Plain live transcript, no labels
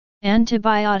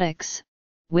Antibiotics,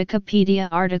 Wikipedia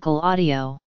article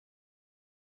audio.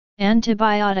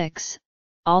 Antibiotics,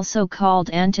 also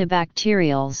called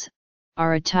antibacterials,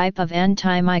 are a type of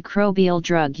antimicrobial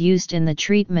drug used in the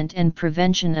treatment and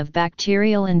prevention of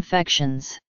bacterial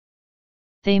infections.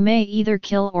 They may either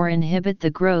kill or inhibit the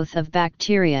growth of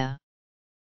bacteria.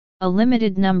 A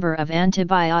limited number of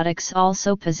antibiotics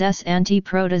also possess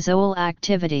antiprotozoal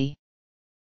activity.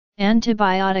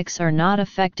 Antibiotics are not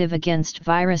effective against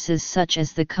viruses such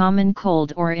as the common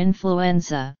cold or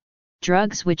influenza.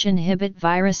 Drugs which inhibit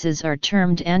viruses are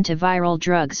termed antiviral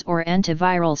drugs or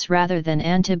antivirals rather than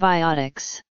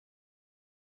antibiotics.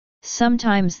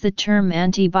 Sometimes the term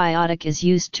antibiotic is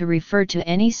used to refer to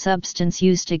any substance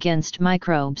used against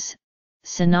microbes,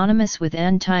 synonymous with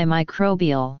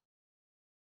antimicrobial.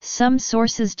 Some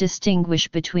sources distinguish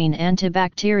between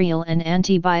antibacterial and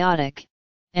antibiotic.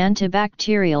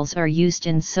 Antibacterials are used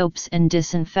in soaps and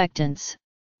disinfectants,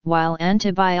 while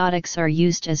antibiotics are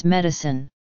used as medicine.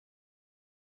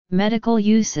 Medical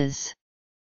uses.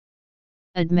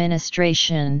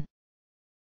 Administration.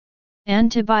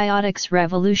 Antibiotics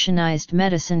revolutionized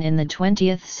medicine in the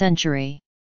 20th century.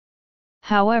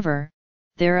 However,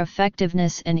 their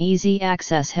effectiveness and easy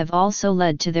access have also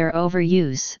led to their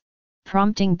overuse,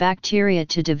 prompting bacteria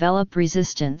to develop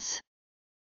resistance.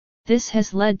 This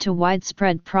has led to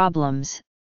widespread problems,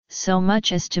 so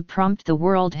much as to prompt the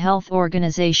World Health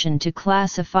Organization to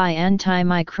classify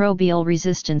antimicrobial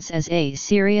resistance as a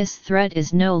serious threat.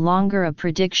 Is no longer a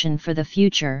prediction for the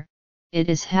future, it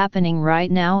is happening right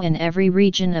now in every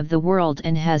region of the world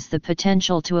and has the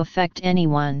potential to affect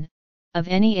anyone, of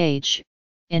any age,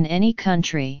 in any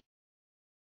country.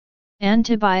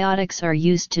 Antibiotics are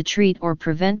used to treat or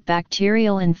prevent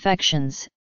bacterial infections,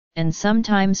 and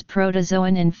sometimes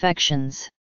protozoan infections.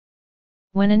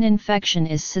 When an infection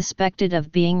is suspected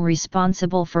of being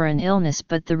responsible for an illness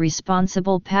but the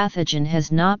responsible pathogen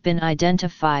has not been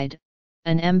identified,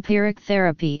 an empiric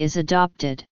therapy is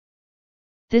adopted.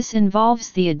 This involves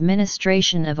the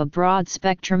administration of a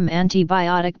broad-spectrum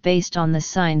antibiotic based on the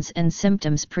signs and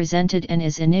symptoms presented and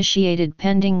is initiated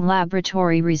pending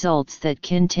laboratory results that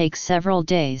can take several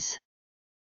days.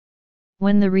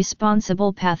 When the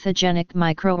responsible pathogenic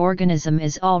microorganism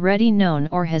is already known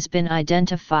or has been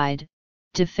identified,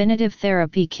 definitive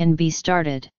therapy can be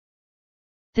started.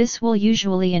 This will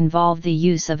usually involve the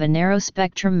use of a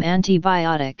narrow-spectrum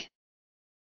antibiotic.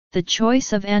 The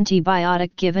choice of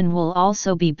antibiotic given will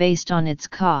also be based on its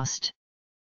cost.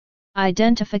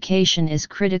 Identification is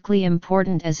critically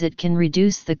important as it can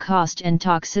reduce the cost and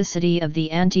toxicity of the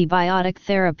antibiotic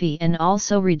therapy and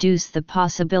also reduce the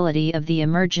possibility of the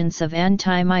emergence of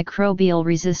antimicrobial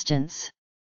resistance.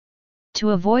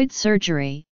 To avoid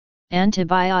surgery,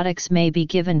 antibiotics may be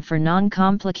given for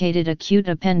non-complicated acute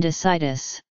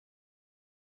appendicitis.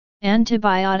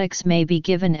 Antibiotics may be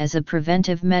given as a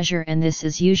preventive measure, and this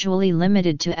is usually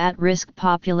limited to at-risk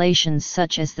populations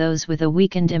such as those with a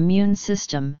weakened immune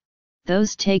system,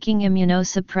 those taking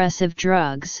immunosuppressive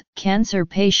drugs, cancer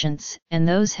patients, and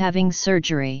those having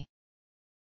surgery.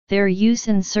 Their use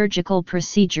in surgical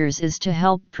procedures is to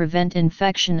help prevent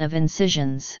infection of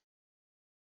incisions.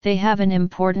 They have an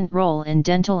important role in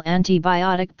dental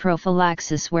antibiotic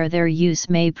prophylaxis where their use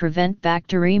may prevent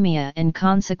bacteremia and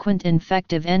consequent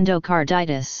infective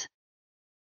endocarditis.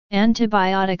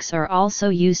 Antibiotics are also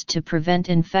used to prevent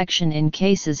infection in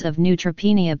cases of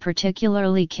neutropenia,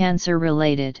 particularly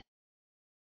cancer-related.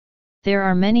 There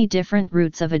are many different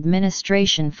routes of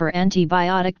administration for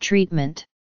antibiotic treatment.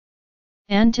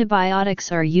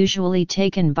 Antibiotics are usually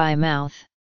taken by mouth.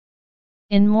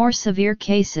 In more severe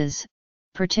cases,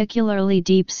 particularly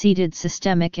deep-seated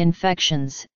systemic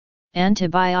infections,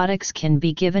 antibiotics can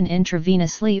be given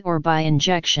intravenously or by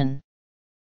injection.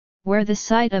 Where the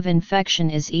site of infection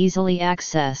is easily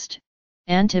accessed,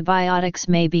 antibiotics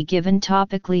may be given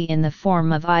topically in the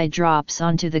form of eye drops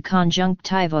onto the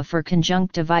conjunctiva for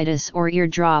conjunctivitis or ear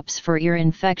drops for ear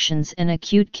infections and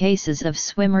acute cases of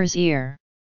swimmer's ear.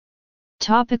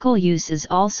 Topical use is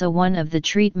also one of the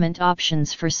treatment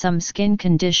options for some skin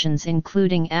conditions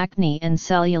including acne and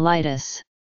cellulitis.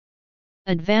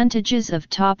 Advantages of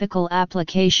topical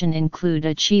application include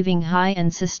achieving high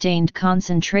and sustained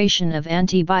concentration of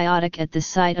antibiotic at the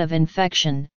site of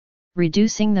infection,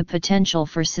 reducing the potential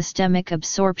for systemic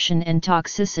absorption and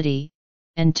toxicity,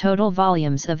 and total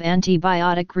volumes of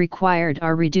antibiotic required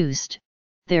are reduced,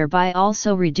 thereby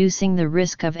also reducing the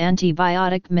risk of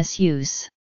antibiotic misuse.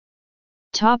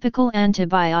 Topical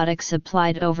antibiotics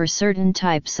applied over certain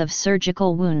types of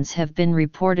surgical wounds have been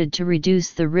reported to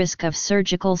reduce the risk of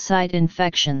surgical site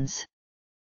infections.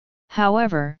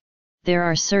 However, there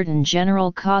are certain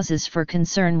general causes for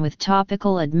concern with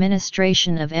topical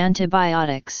administration of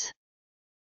antibiotics.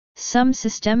 Some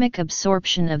systemic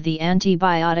absorption of the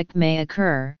antibiotic may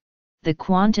occur. The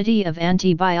quantity of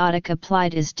antibiotic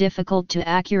applied is difficult to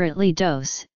accurately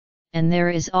dose, and there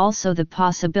is also the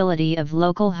possibility of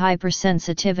local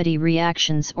hypersensitivity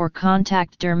reactions or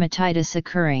contact dermatitis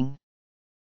occurring.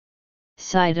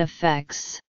 Side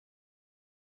effects.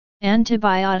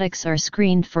 Antibiotics are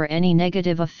screened for any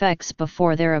negative effects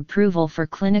before their approval for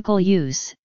clinical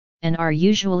use, and are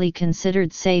usually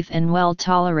considered safe and well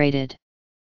tolerated.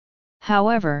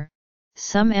 However,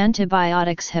 some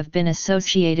antibiotics have been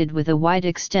associated with a wide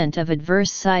extent of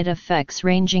adverse side effects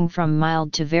ranging from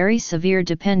mild to very severe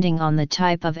depending on the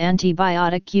type of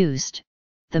antibiotic used,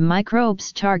 the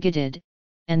microbes targeted,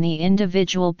 and the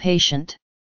individual patient.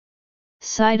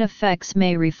 Side effects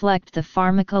may reflect the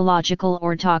pharmacological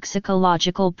or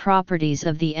toxicological properties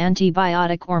of the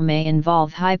antibiotic or may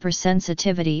involve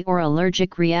hypersensitivity or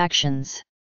allergic reactions.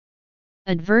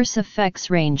 Adverse effects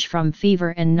range from fever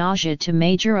and nausea to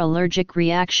major allergic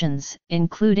reactions,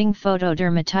 including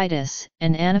photodermatitis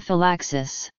and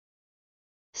anaphylaxis.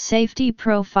 Safety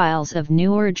profiles of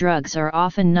newer drugs are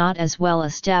often not as well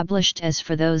established as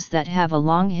for those that have a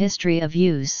long history of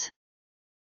use.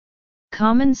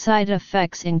 Common side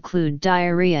effects include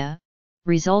diarrhea,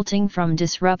 resulting from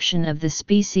disruption of the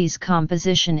species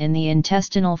composition in the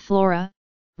intestinal flora,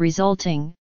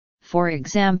 resulting, for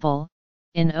example,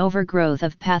 in overgrowth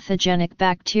of pathogenic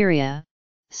bacteria,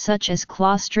 such as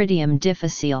Clostridium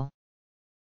difficile.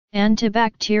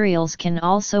 Antibacterials can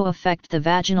also affect the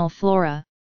vaginal flora,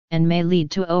 and may lead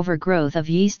to overgrowth of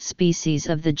yeast species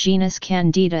of the genus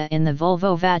Candida in the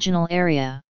vulvovaginal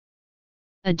area.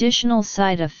 Additional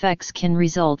side effects can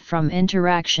result from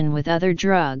interaction with other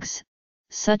drugs,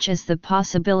 such as the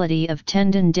possibility of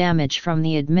tendon damage from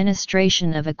the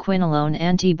administration of a quinolone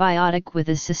antibiotic with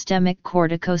a systemic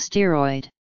corticosteroid.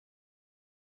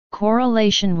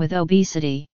 Correlation with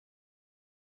obesity.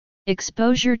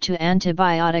 Exposure to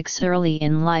antibiotics early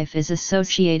in life is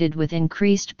associated with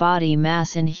increased body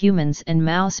mass in humans and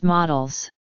mouse models.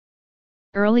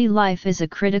 Early life is a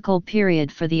critical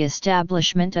period for the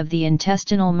establishment of the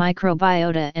intestinal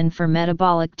microbiota and for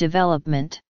metabolic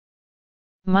development.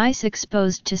 Mice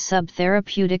exposed to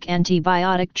subtherapeutic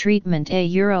antibiotic treatment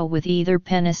with either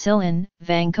penicillin,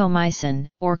 vancomycin,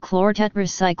 or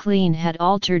chlortetracycline had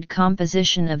altered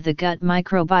composition of the gut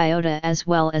microbiota as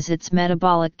well as its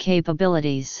metabolic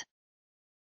capabilities.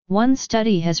 One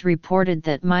study has reported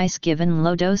that mice given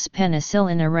low-dose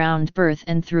penicillin around birth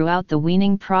and throughout the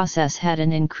weaning process had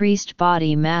an increased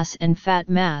body mass and fat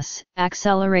mass,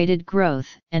 accelerated growth,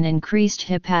 and increased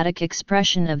hepatic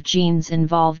expression of genes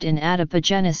involved in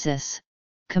adipogenesis,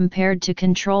 compared to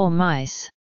control mice.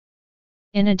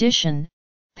 In addition,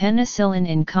 penicillin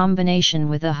in combination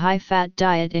with a high-fat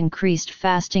diet increased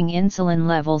fasting insulin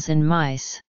levels in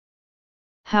mice.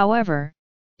 However,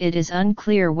 it is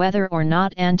unclear whether or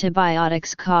not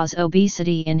antibiotics cause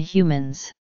obesity in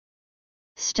humans.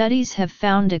 Studies have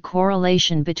found a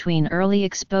correlation between early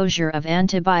exposure of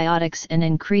antibiotics and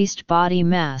increased body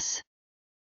mass.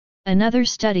 Another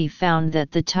study found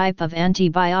that the type of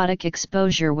antibiotic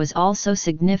exposure was also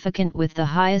significant with the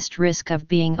highest risk of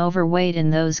being overweight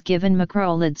in those given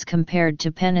macrolides compared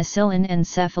to penicillin and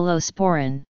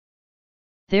cephalosporin.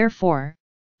 Therefore,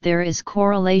 there is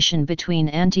correlation between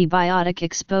antibiotic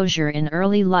exposure in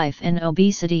early life and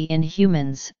obesity in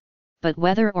humans, but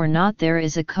whether or not there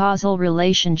is a causal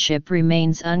relationship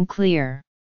remains unclear.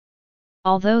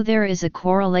 Although there is a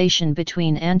correlation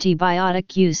between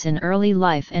antibiotic use in early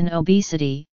life and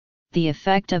obesity, the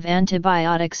effect of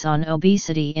antibiotics on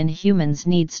obesity in humans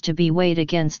needs to be weighed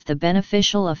against the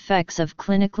beneficial effects of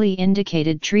clinically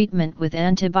indicated treatment with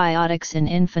antibiotics in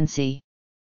infancy.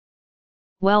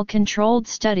 Well-controlled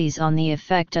studies on the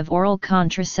effect of oral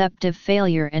contraceptive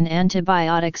failure and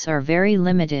antibiotics are very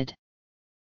limited.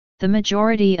 The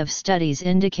majority of studies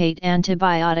indicate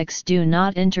antibiotics do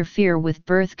not interfere with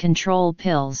birth control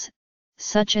pills,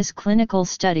 such as clinical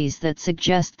studies that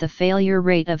suggest the failure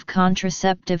rate of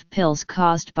contraceptive pills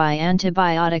caused by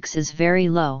antibiotics is very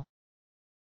low.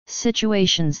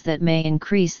 Situations that may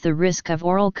increase the risk of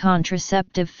oral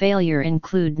contraceptive failure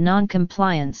include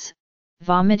noncompliance,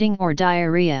 vomiting or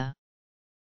diarrhea,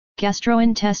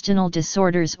 gastrointestinal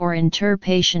disorders or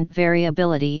interpatient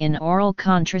variability in oral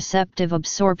contraceptive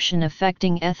absorption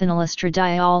affecting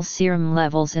ethinylestradiol serum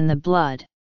levels in the blood.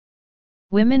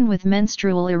 Women with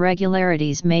menstrual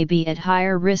irregularities may be at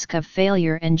higher risk of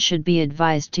failure and should be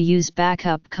advised to use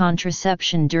backup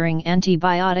contraception during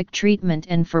antibiotic treatment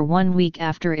and for 1 week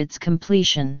after its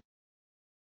completion.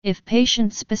 If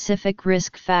patient-specific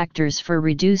risk factors for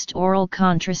reduced oral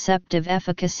contraceptive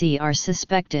efficacy are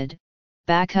suspected,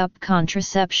 backup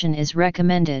contraception is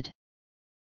recommended.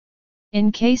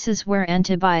 In cases where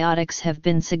antibiotics have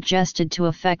been suggested to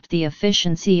affect the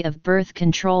efficiency of birth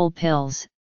control pills,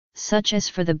 such as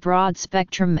for the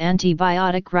broad-spectrum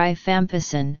antibiotic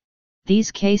rifampicin,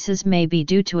 these cases may be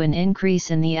due to an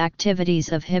increase in the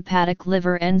activities of hepatic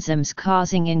liver enzymes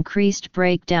causing increased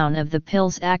breakdown of the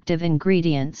pill's active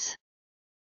ingredients.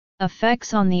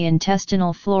 Effects on the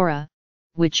intestinal flora,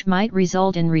 which might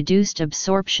result in reduced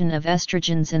absorption of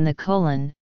estrogens in the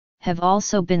colon, have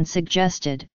also been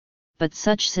suggested, but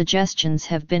such suggestions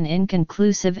have been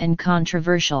inconclusive and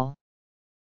controversial.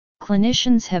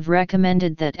 Clinicians have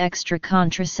recommended that extra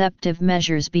contraceptive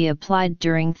measures be applied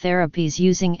during therapies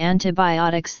using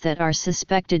antibiotics that are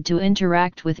suspected to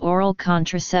interact with oral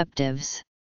contraceptives.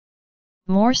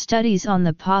 More studies on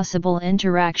the possible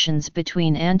interactions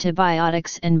between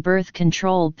antibiotics and birth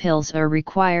control pills are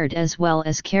required, as well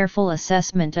as careful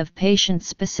assessment of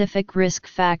patient-specific risk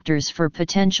factors for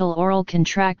potential oral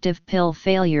contraceptive pill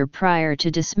failure prior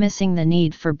to dismissing the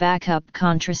need for backup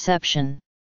contraception.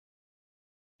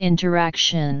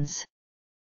 Interactions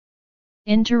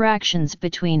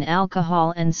between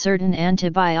alcohol and certain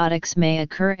antibiotics may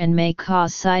occur and may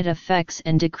cause side effects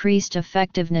and decreased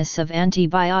effectiveness of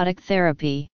antibiotic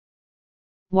therapy.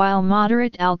 While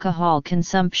moderate alcohol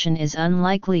consumption is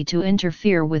unlikely to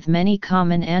interfere with many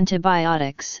common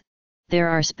antibiotics, there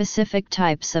are specific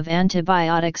types of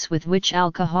antibiotics with which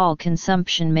alcohol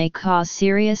consumption may cause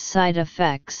serious side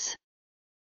effects.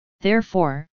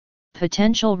 Therefore,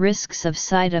 potential risks of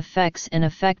side effects and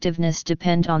effectiveness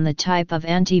depend on the type of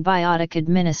antibiotic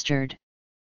administered.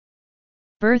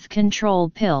 Birth control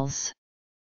pills.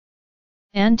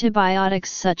 Antibiotics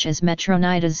such as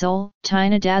metronidazole,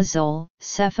 tinidazole,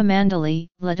 cefamandili,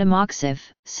 letamoxif,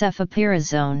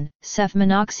 cefepirazoline,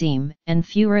 cefminoxime, and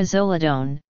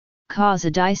furazolidone, cause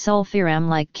a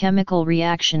disulfiram-like chemical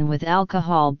reaction with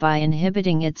alcohol by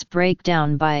inhibiting its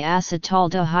breakdown by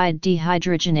acetaldehyde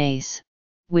dehydrogenase,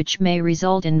 which may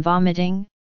result in vomiting,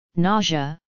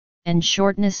 nausea, and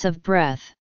shortness of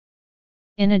breath.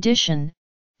 In addition,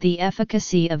 the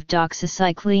efficacy of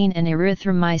doxycycline and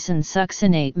erythromycin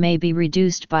succinate may be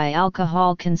reduced by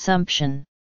alcohol consumption.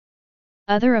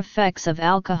 Other effects of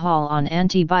alcohol on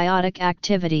antibiotic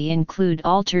activity include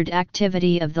altered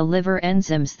activity of the liver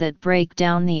enzymes that break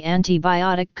down the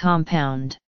antibiotic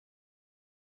compound.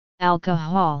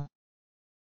 Alcohol.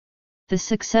 The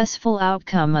successful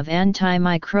outcome of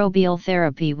antimicrobial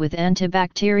therapy with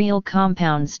antibacterial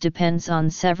compounds depends on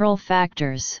several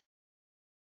factors.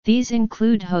 These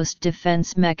include host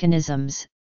defense mechanisms,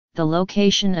 the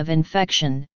location of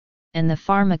infection, and the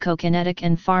pharmacokinetic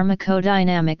and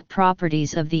pharmacodynamic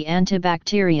properties of the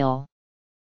antibacterial.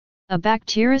 A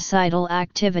bactericidal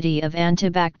activity of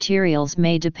antibacterials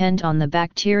may depend on the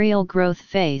bacterial growth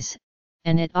phase,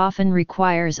 and it often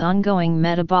requires ongoing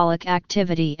metabolic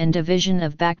activity and division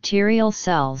of bacterial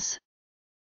cells.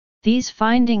 These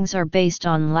findings are based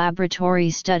on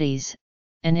laboratory studies,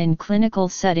 and in clinical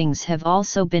settings have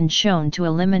also been shown to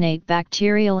eliminate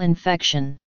bacterial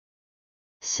infection.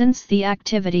 Since the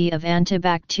activity of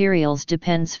antibacterials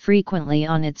depends frequently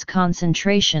on its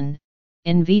concentration,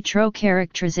 in vitro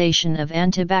characterization of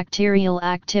antibacterial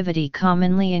activity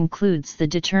commonly includes the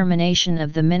determination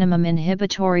of the minimum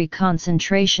inhibitory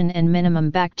concentration and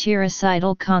minimum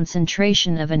bactericidal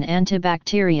concentration of an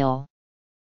antibacterial.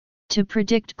 To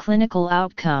predict clinical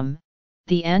outcome,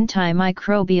 the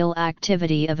antimicrobial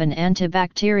activity of an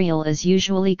antibacterial is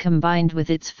usually combined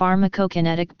with its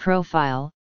pharmacokinetic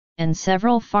profile, and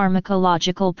several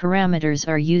pharmacological parameters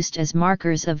are used as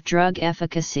markers of drug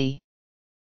efficacy.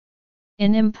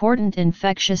 In important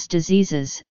infectious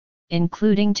diseases,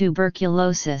 including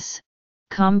tuberculosis,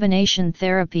 combination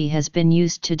therapy has been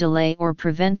used to delay or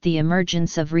prevent the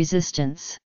emergence of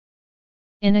resistance.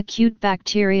 In acute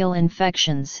bacterial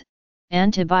infections,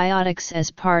 antibiotics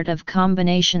as part of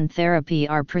combination therapy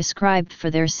are prescribed for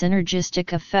their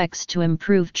synergistic effects to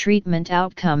improve treatment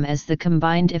outcome, as the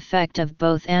combined effect of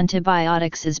both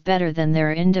antibiotics is better than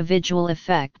their individual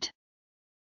effect.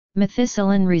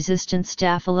 Methicillin-resistant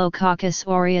Staphylococcus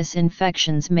aureus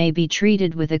infections may be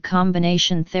treated with a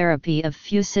combination therapy of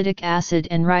fusidic acid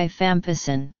and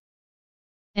rifampicin.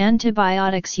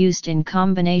 Antibiotics used in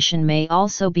combination may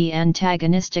also be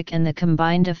antagonistic, and the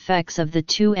combined effects of the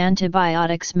two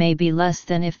antibiotics may be less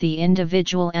than if the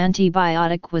individual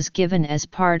antibiotic was given as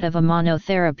part of a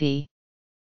monotherapy.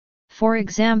 For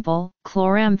example,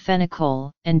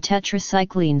 chloramphenicol and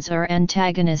tetracyclines are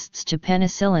antagonists to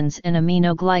penicillins and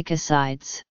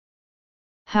aminoglycosides.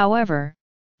 However,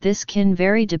 this can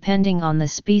vary depending on the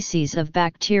species of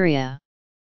bacteria.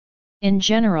 In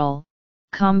general,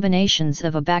 combinations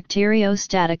of a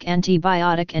bacteriostatic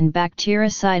antibiotic and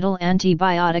bactericidal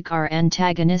antibiotic are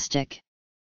antagonistic.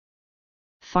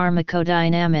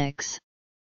 Pharmacodynamics.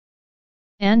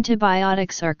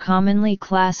 Antibiotics are commonly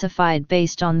classified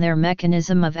based on their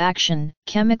mechanism of action,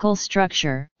 chemical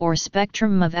structure, or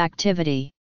spectrum of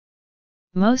activity.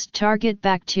 Most target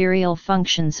bacterial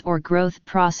functions or growth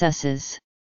processes.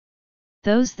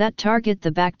 Those that target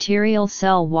the bacterial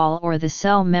cell wall or the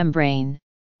cell membrane,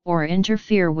 or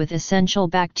interfere with essential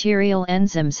bacterial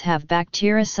enzymes have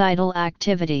bactericidal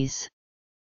activities.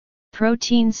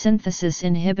 Protein synthesis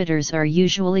inhibitors are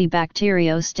usually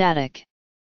bacteriostatic.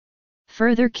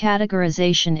 Further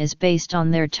categorization is based on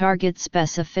their target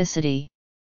specificity.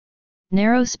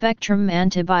 Narrow-spectrum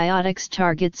antibiotics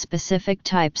target specific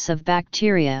types of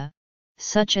bacteria,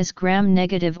 such as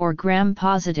gram-negative or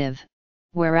gram-positive,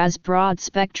 whereas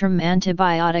broad-spectrum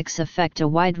antibiotics affect a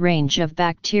wide range of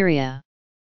bacteria.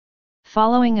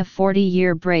 Following a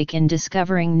 40-year break in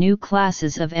discovering new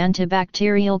classes of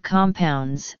antibacterial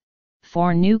compounds,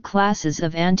 4 new classes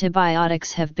of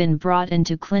antibiotics have been brought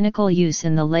into clinical use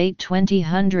in the late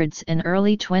 2000s and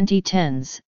early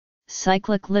 2010s: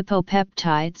 cyclic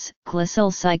lipopeptides,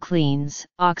 glycylcyclines,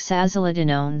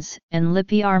 oxazolidinones, and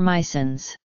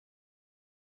lipiarmycins.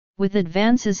 With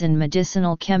advances in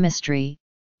medicinal chemistry,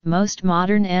 most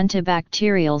modern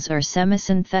antibacterials are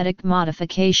semisynthetic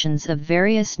modifications of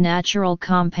various natural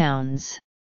compounds.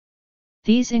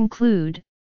 These include,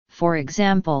 for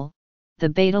example, the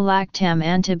beta-lactam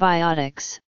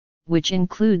antibiotics, which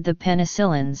include the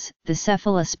penicillins, the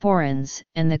cephalosporins,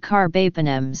 and the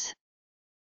carbapenems.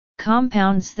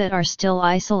 Compounds that are still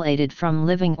isolated from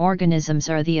living organisms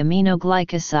are the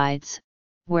aminoglycosides,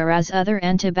 whereas other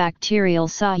antibacterial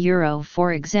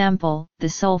for example, the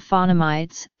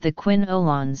sulfonamides, the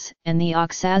quinolones, and the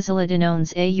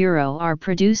oxazolidinones are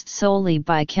produced solely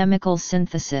by chemical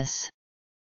synthesis.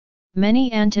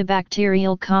 Many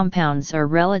antibacterial compounds are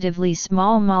relatively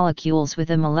small molecules with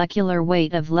a molecular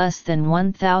weight of less than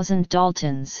 1,000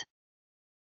 daltons.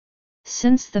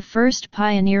 Since the first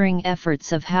pioneering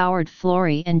efforts of Howard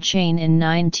Florey and Chain in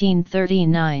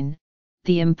 1939,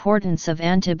 the importance of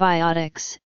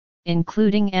antibiotics,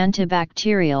 including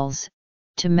antibacterials,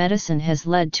 to medicine has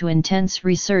led to intense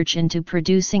research into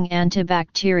producing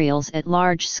antibacterials at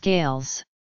large scales.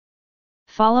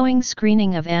 Following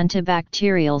screening of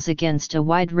antibacterials against a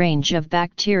wide range of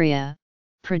bacteria,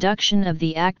 production of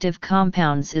the active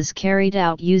compounds is carried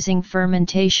out using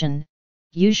fermentation,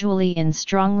 usually in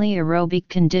strongly aerobic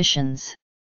conditions.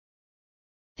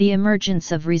 The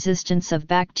emergence of resistance of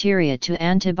bacteria to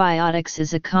antibiotics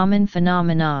is a common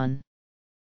phenomenon.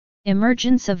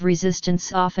 Emergence of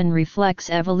resistance often reflects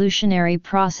evolutionary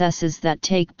processes that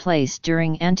take place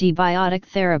during antibiotic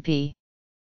therapy.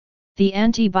 The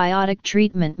antibiotic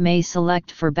treatment may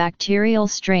select for bacterial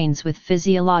strains with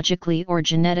physiologically or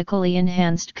genetically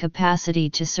enhanced capacity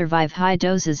to survive high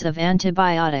doses of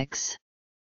antibiotics.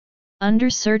 Under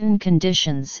certain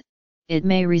conditions, it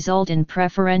may result in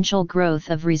preferential growth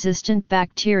of resistant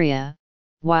bacteria,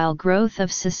 while growth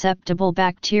of susceptible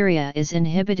bacteria is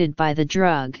inhibited by the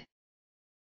drug.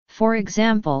 For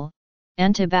example,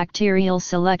 antibacterial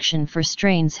selection for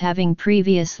strains having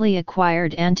previously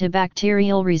acquired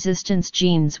antibacterial resistance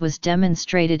genes was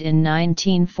demonstrated in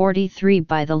 1943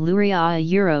 by the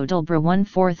Luria-Eurodilbra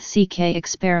 1/4 CK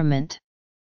experiment.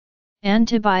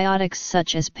 Antibiotics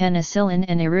such as penicillin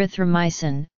and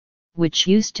erythromycin, which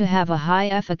used to have a high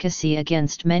efficacy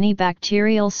against many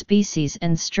bacterial species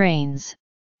and strains,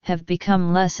 have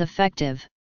become less effective,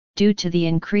 due to the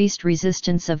increased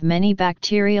resistance of many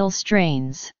bacterial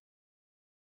strains.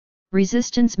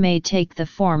 Resistance may take the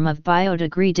form of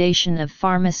biodegradation of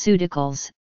pharmaceuticals,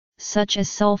 such as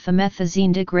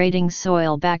sulfamethazine-degrading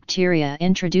soil bacteria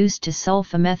introduced to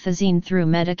sulfamethazine through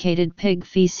medicated pig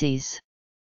feces.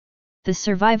 The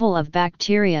survival of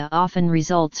bacteria often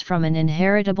results from an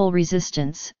inheritable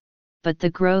resistance, but the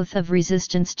growth of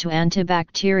resistance to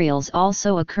antibacterials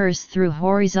also occurs through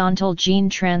horizontal gene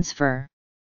transfer.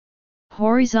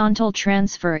 Horizontal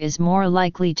transfer is more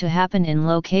likely to happen in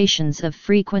locations of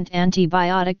frequent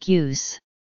antibiotic use.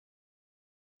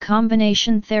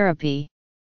 Combination therapy.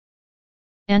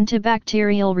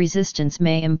 Antibacterial resistance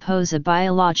may impose a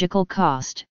biological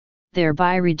cost,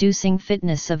 thereby reducing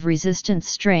fitness of resistant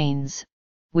strains,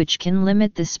 which can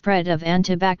limit the spread of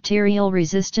antibacterial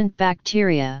resistant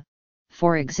bacteria,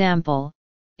 for example,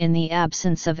 in the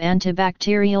absence of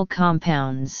antibacterial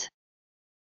compounds.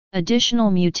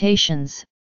 Additional mutations,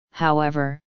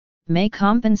 however, may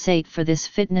compensate for this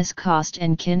fitness cost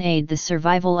and can aid the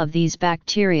survival of these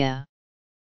bacteria.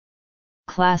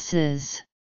 Classes.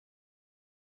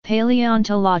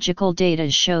 Paleontological data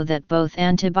show that both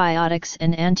antibiotics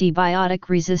and antibiotic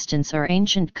resistance are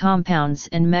ancient compounds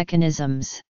and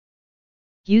mechanisms.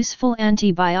 Useful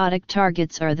antibiotic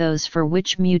targets are those for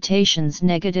which mutations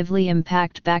negatively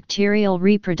impact bacterial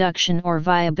reproduction or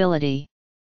viability.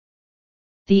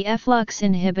 The efflux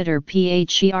inhibitor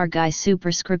PHER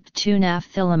superscript 2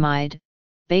 naphthylamide,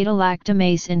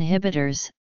 beta-lactamase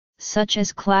inhibitors, such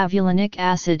as clavulanic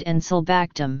acid and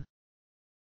sulbactam.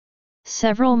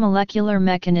 Several molecular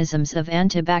mechanisms of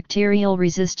antibacterial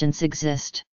resistance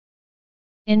exist.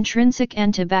 Intrinsic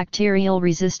antibacterial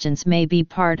resistance may be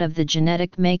part of the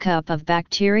genetic makeup of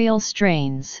bacterial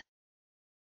strains.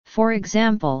 For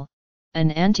example,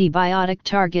 an antibiotic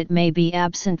target may be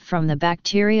absent from the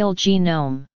bacterial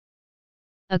genome.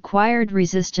 Acquired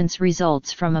resistance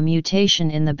results from a mutation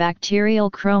in the bacterial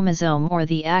chromosome or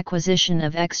the acquisition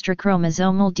of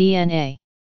extrachromosomal DNA.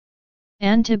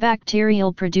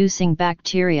 Antibacterial producing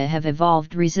bacteria have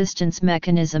evolved resistance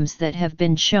mechanisms that have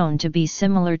been shown to be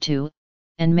similar to,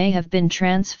 and may have been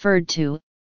transferred to,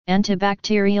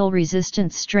 antibacterial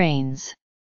resistant strains.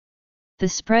 The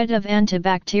spread of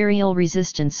antibacterial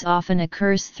resistance often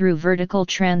occurs through vertical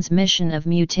transmission of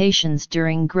mutations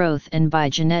during growth and by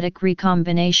genetic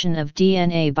recombination of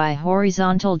DNA by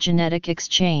horizontal genetic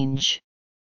exchange.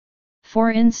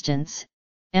 For instance,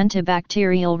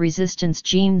 antibacterial resistance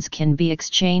genes can be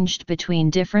exchanged between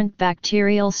different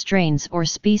bacterial strains or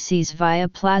species via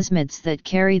plasmids that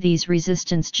carry these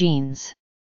resistance genes.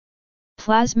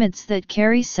 Plasmids that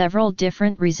carry several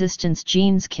different resistance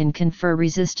genes can confer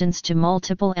resistance to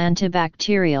multiple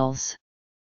antibacterials.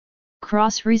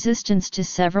 Cross-resistance to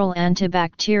several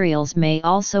antibacterials may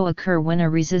also occur when a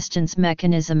resistance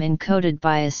mechanism encoded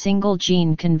by a single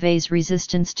gene conveys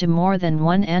resistance to more than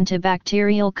one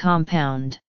antibacterial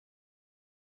compound.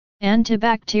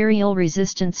 Antibacterial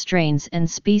resistant strains and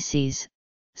species,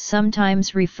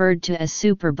 sometimes referred to as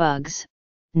superbugs,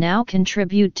 now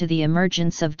contribute to the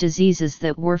emergence of diseases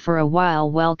that were for a while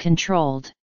well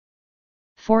controlled.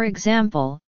 For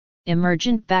example,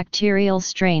 emergent bacterial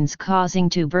strains causing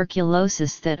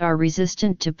tuberculosis that are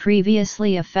resistant to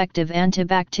previously effective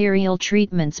antibacterial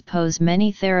treatments pose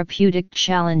many therapeutic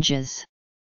challenges.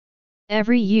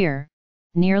 Every year,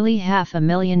 nearly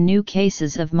 500,000 new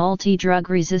cases of multi-drug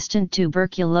resistant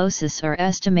tuberculosis are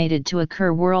estimated to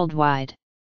occur worldwide.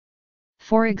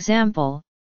 For example,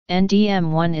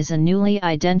 NDM1 is a newly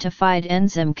identified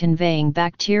enzyme conveying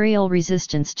bacterial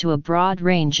resistance to a broad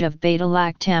range of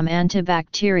beta-lactam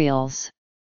antibacterials.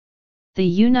 The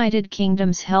United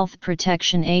Kingdom's Health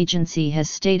Protection Agency has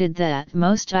stated that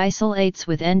most isolates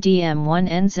with NDM1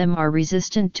 enzyme are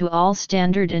resistant to all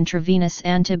standard intravenous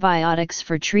antibiotics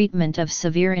for treatment of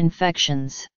severe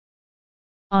infections.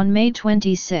 On May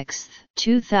 26,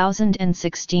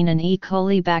 2016, an E.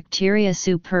 coli bacteria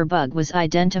superbug was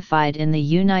identified in the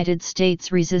United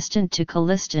States resistant to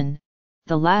colistin,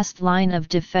 the last line of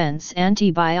defense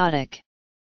antibiotic.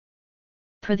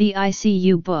 Per the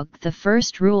ICU book, the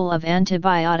first rule of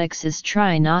antibiotics is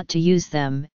try not to use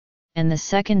them, and the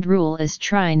second rule is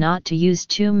try not to use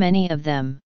too many of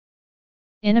them.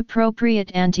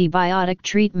 Inappropriate antibiotic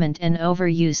treatment and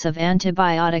overuse of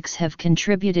antibiotics have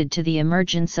contributed to the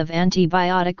emergence of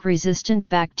antibiotic-resistant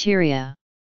bacteria.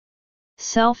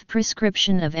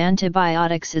 Self-prescription of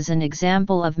antibiotics is an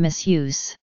example of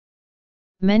misuse.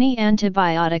 Many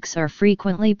antibiotics are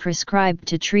frequently prescribed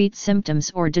to treat symptoms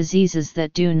or diseases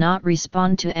that do not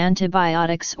respond to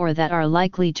antibiotics or that are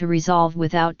likely to resolve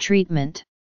without treatment.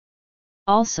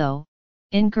 Also,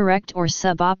 incorrect or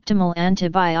suboptimal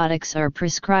antibiotics are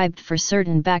prescribed for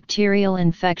certain bacterial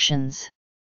infections.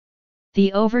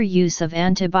 The overuse of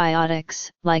antibiotics,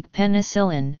 like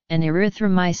penicillin and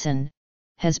erythromycin,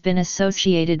 has been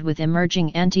associated with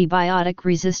emerging antibiotic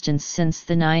resistance since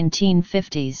the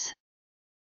 1950s.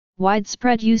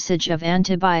 Widespread usage of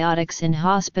antibiotics in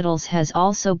hospitals has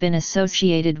also been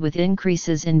associated with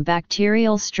increases in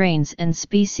bacterial strains and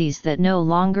species that no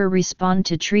longer respond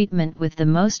to treatment with the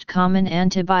most common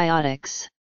antibiotics.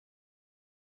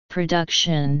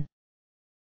 Production,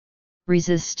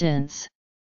 resistance,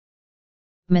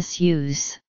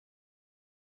 misuse,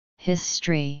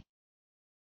 history.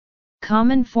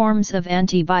 Common forms of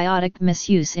antibiotic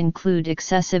misuse include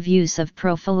excessive use of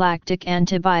prophylactic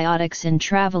antibiotics in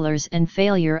travelers and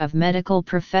failure of medical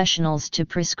professionals to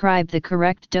prescribe the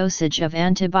correct dosage of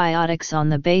antibiotics on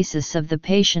the basis of the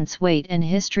patient's weight and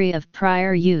history of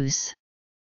prior use.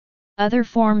 Other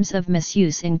forms of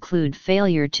misuse include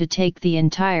failure to take the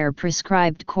entire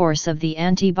prescribed course of the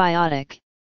antibiotic,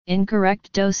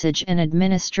 incorrect dosage and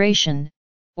administration,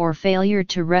 or failure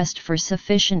to rest for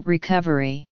sufficient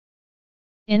recovery.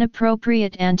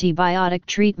 Inappropriate antibiotic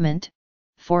treatment,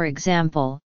 for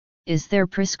example, is their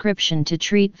prescription to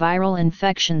treat viral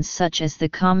infections such as the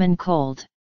common cold.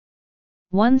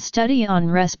 One study on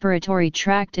respiratory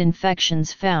tract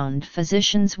infections found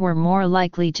physicians were more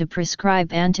likely to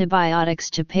prescribe antibiotics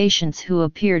to patients who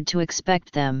appeared to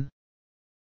expect them.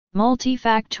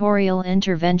 Multifactorial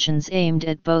interventions aimed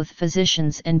at both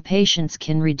physicians and patients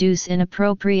can reduce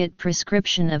inappropriate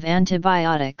prescription of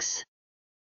antibiotics.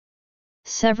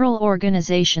 Several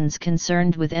organizations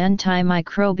concerned with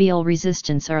antimicrobial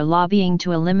resistance are lobbying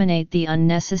to eliminate the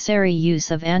unnecessary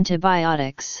use of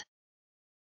antibiotics.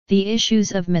 The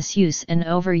issues of misuse and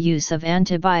overuse of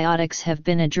antibiotics have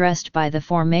been addressed by the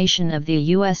formation of the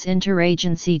U.S.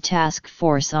 Interagency Task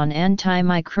Force on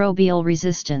Antimicrobial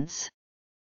Resistance.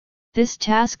 This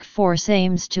task force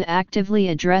aims to actively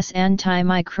address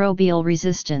antimicrobial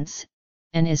resistance,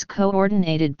 and is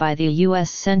coordinated by the U.S.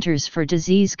 Centers for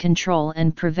Disease Control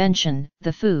and Prevention,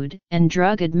 the Food and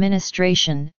Drug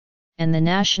Administration, and the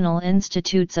National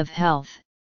Institutes of Health,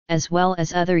 as well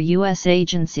as other U.S.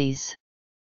 agencies.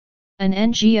 An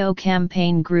NGO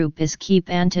campaign group is Keep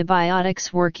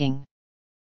Antibiotics Working.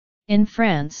 In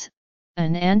France,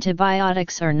 an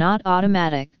Antibiotics Are Not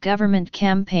Automatic government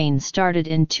campaign started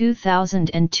in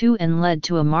 2002 and led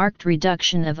to a marked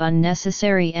reduction of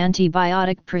unnecessary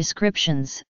antibiotic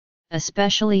prescriptions,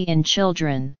 especially in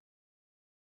children.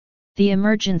 The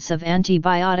emergence of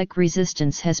antibiotic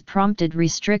resistance has prompted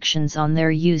restrictions on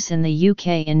their use in the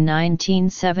UK in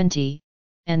 1970,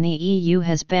 and the EU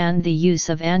has banned the use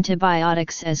of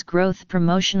antibiotics as growth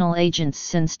promotional agents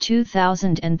since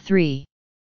 2003.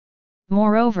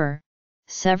 Moreover,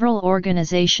 several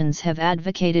organizations have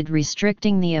advocated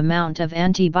restricting the amount of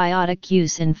antibiotic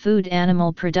use in food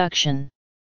animal production.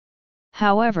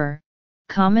 However,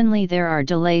 commonly there are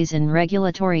delays in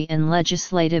regulatory and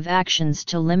legislative actions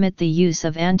to limit the use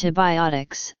of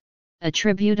antibiotics,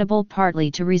 attributable partly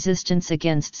to resistance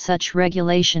against such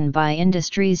regulation by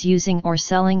industries using or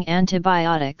selling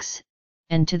antibiotics,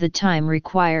 and to the time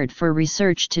required for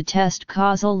research to test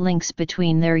causal links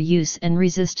between their use and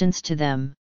resistance to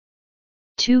them.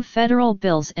 Two federal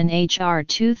bills and H.R.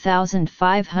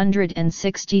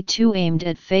 2562 aimed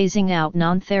at phasing out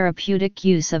non-therapeutic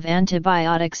use of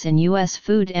antibiotics in U.S.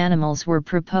 food animals were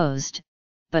proposed,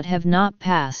 but have not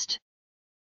passed.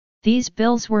 These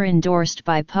bills were endorsed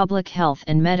by public health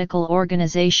and medical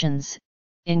organizations,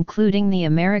 including the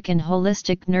American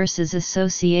Holistic Nurses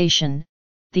Association,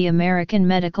 the American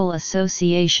Medical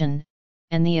Association,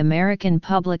 and the American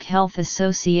Public Health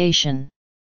Association.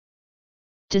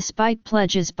 Despite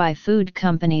pledges by food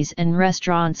companies and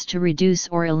restaurants to reduce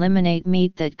or eliminate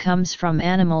meat that comes from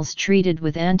animals treated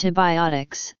with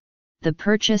antibiotics, the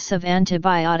purchase of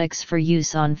antibiotics for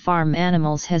use on farm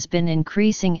animals has been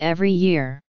increasing every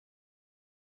year.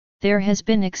 There has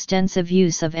been extensive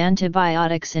use of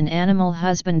antibiotics in animal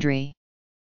husbandry.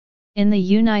 In the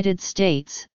United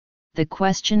States, the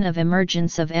question of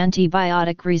emergence of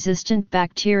antibiotic-resistant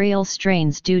bacterial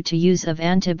strains due to use of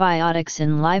antibiotics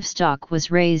in livestock was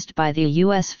raised by the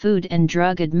U.S. Food and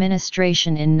Drug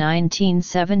Administration in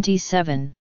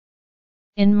 1977.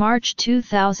 In March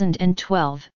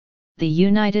 2012, the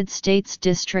United States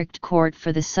District Court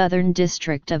for the Southern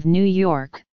District of New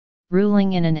York,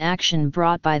 ruling in an action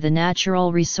brought by the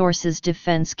Natural Resources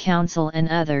Defense Council and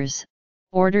others,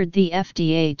 ordered the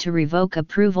FDA to revoke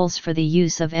approvals for the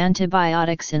use of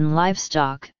antibiotics in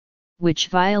livestock, which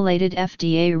violated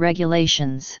FDA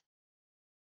regulations.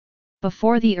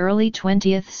 Before the early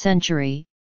 20th century,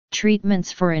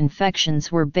 treatments for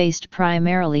infections were based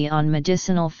primarily on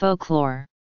medicinal folklore.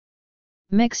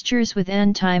 Mixtures with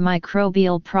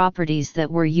antimicrobial properties that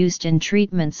were used in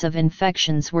treatments of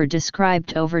infections were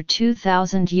described over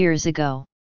 2,000 years ago.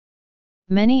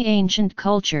 Many ancient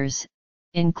cultures,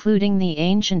 including the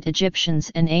ancient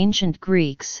Egyptians and ancient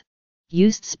Greeks,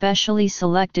 used specially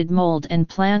selected mold and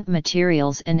plant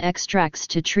materials and extracts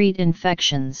to treat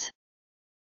infections.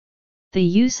 The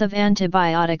use of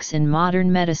antibiotics in modern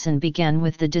medicine began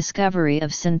with the discovery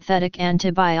of synthetic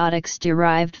antibiotics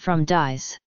derived from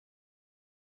dyes.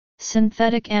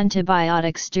 Synthetic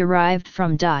antibiotics derived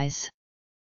from dyes.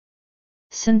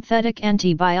 Synthetic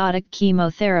antibiotic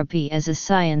chemotherapy as a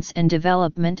science and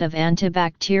development of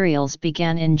antibacterials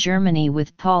began in Germany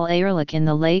with Paul Ehrlich in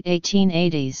the late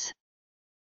 1880s.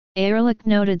 Ehrlich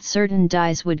noted certain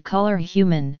dyes would color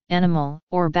human, animal,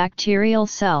 or bacterial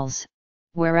cells,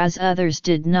 whereas others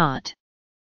did not.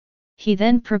 He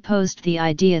then proposed the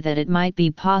idea that it might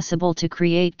be possible to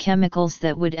create chemicals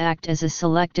that would act as a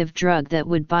selective drug that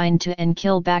would bind to and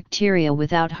kill bacteria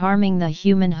without harming the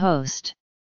human host.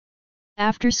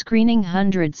 After screening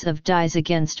hundreds of dyes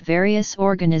against various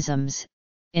organisms,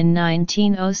 in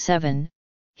 1907,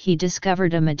 he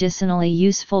discovered a medicinally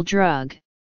useful drug,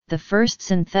 the first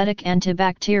synthetic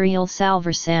antibacterial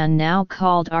salvarsan, now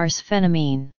called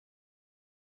arsphenamine.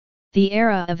 The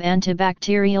era of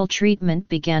antibacterial treatment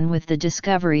began with the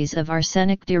discoveries of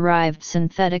arsenic-derived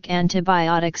synthetic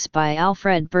antibiotics by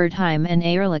Alfred Bertheim and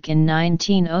Ehrlich in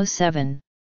 1907.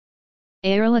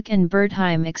 Ehrlich and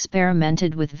Bertheim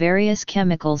experimented with various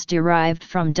chemicals derived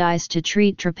from dyes to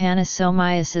treat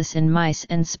trypanosomiasis in mice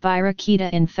and spirocheta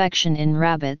infection in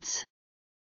rabbits.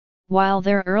 While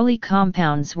their early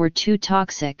compounds were too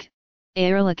toxic,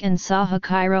 Ehrlich and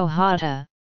Sahakiro Hata,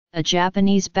 a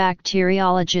Japanese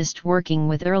bacteriologist working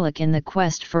with Ehrlich in the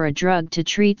quest for a drug to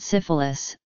treat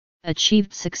syphilis,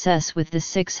 achieved success with the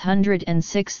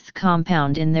 606th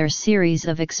compound in their series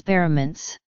of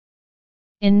experiments.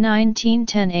 In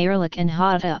 1910, Ehrlich and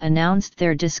Hata announced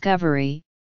their discovery,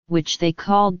 which they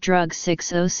called Drug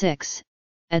 606,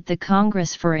 at the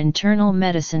Congress for Internal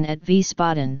Medicine at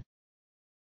Wiesbaden.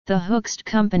 The Hoechst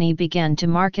Company began to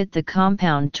market the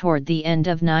compound toward the end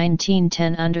of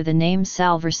 1910 under the name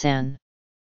salvarsan.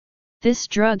 This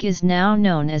drug is now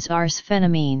known as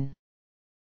arsphenamine.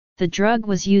 The drug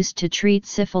was used to treat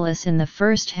syphilis in the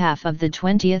first half of the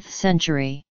 20th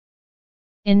century.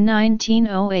 In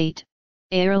 1908,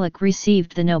 Ehrlich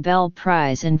received the Nobel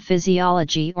Prize in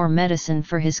Physiology or Medicine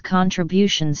for his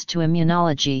contributions to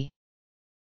immunology.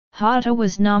 Hata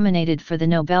was nominated for the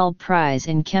Nobel Prize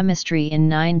in Chemistry in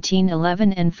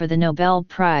 1911 and for the Nobel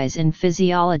Prize in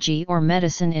Physiology or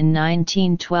Medicine in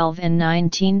 1912 and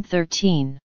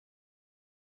 1913.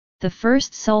 The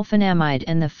first sulfonamide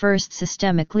and the first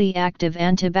systemically active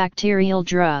antibacterial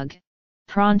drug,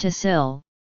 Prontosil,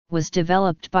 was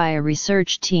developed by a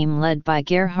research team led by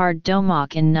Gerhard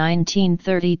Domach in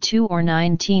 1932 or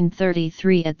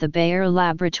 1933 at the Bayer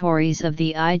laboratories of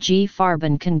the IG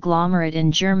Farben conglomerate in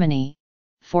Germany,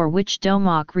 for which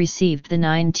Domach received the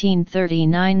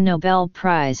 1939 Nobel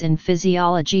Prize in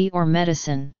Physiology or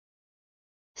Medicine.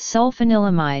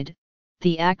 Sulfanilamide,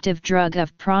 the active drug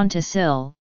of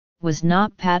Prontosil, was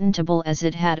not patentable as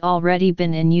it had already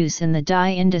been in use in the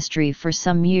dye industry for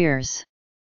some years.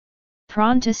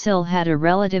 Prontosil had a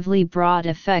relatively broad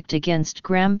effect against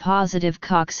gram-positive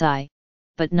cocci,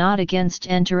 but not against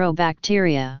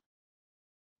enterobacteria.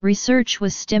 Research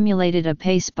was stimulated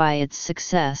apace by its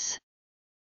success.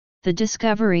 The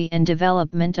discovery and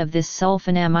development of this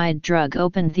sulfonamide drug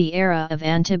opened the era of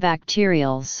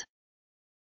antibacterials.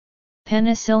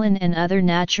 Penicillin and other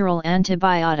natural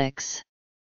antibiotics.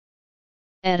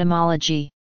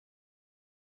 Etymology.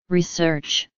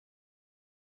 Research.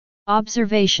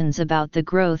 Observations about the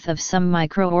growth of some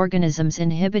microorganisms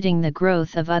inhibiting the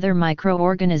growth of other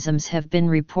microorganisms have been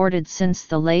reported since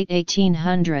the late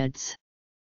 1800s.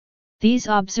 These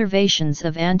observations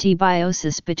of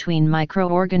antibiosis between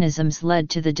microorganisms led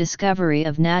to the discovery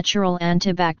of natural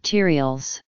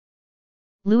antibacterials.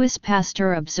 Louis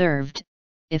Pasteur observed,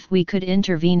 if we could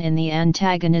intervene in the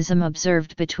antagonism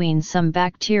observed between some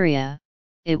bacteria,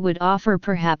 it would offer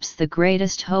perhaps the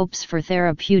greatest hopes for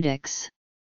therapeutics.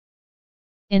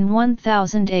 In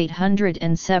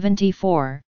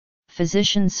 1874,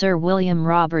 physician Sir William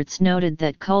Roberts noted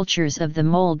that cultures of the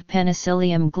mold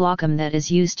Penicillium glaucum that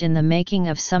is used in the making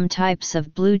of some types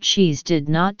of blue cheese did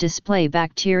not display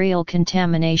bacterial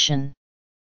contamination.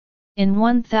 In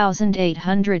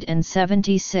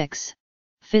 1876,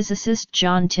 physicist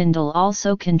John Tyndall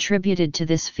also contributed to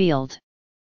this field.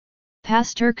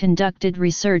 Pasteur conducted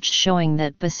research showing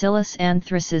that Bacillus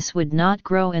anthracis would not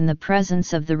grow in the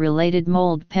presence of the related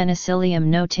mold Penicillium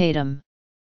notatum.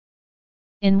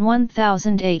 In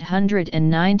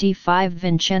 1895,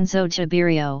 Vincenzo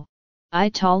Tiberio,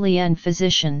 Italian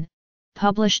physician,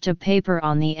 published a paper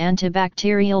on the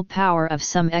antibacterial power of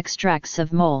some extracts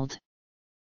of mold.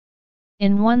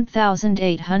 In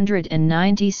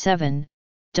 1897,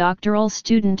 doctoral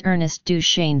student Ernest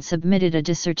Duchesne submitted a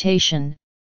dissertation,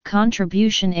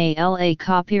 Contribution à la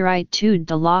copyright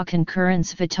de la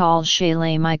concurrence vitale chez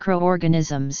les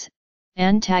microorganismes,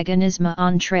 antagonisme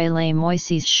entre les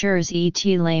moisissures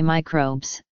et les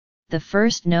microbes, the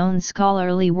first known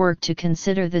scholarly work to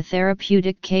consider the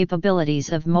therapeutic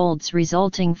capabilities of molds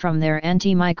resulting from their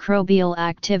antimicrobial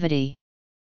activity.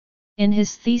 In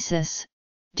his thesis,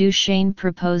 Duchesne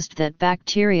proposed that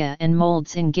bacteria and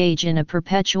molds engage in a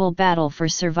perpetual battle for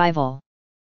survival.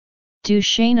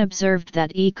 Duchesne observed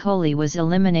that E. coli was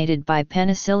eliminated by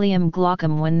Penicillium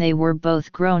glaucum when they were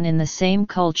both grown in the same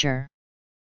culture.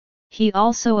 He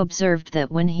also observed that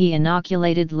when he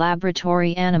inoculated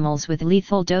laboratory animals with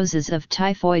lethal doses of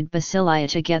typhoid bacilli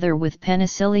together with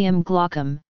Penicillium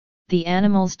glaucum, the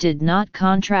animals did not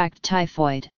contract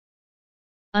typhoid.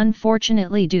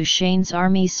 Unfortunately, Duchesne's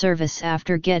army service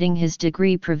after getting his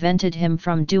degree prevented him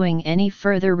from doing any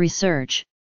further research.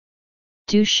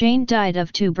 Duchesne died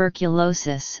of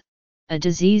tuberculosis, a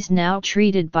disease now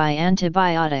treated by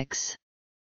antibiotics.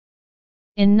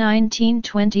 In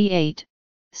 1928,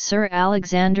 Sir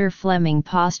Alexander Fleming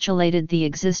postulated the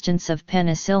existence of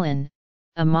penicillin,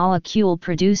 a molecule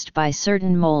produced by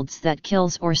certain molds that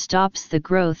kills or stops the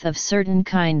growth of certain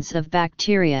kinds of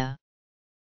bacteria.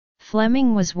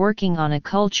 Fleming was working on a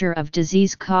culture of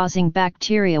disease-causing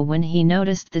bacteria when he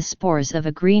noticed the spores of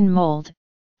a green mold,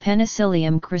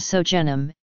 Penicillium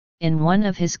chrysogenum, in one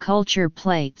of his culture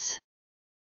plates.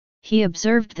 He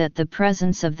observed that the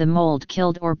presence of the mold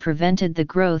killed or prevented the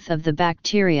growth of the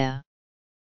bacteria.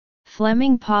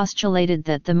 Fleming postulated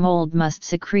that the mold must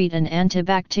secrete an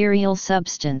antibacterial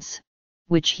substance,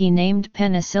 which he named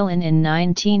penicillin in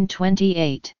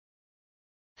 1928.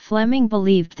 Fleming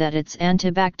believed that its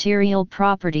antibacterial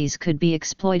properties could be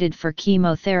exploited for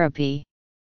chemotherapy.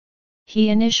 He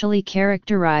initially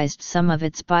characterized some of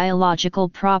its biological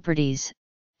properties,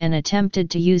 and attempted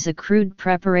to use a crude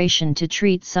preparation to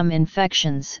treat some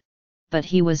infections, but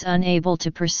he was unable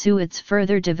to pursue its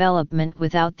further development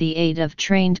without the aid of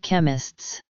trained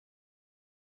chemists.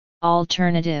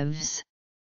 Alternatives.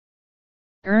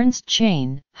 Ernst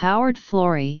Chain, Howard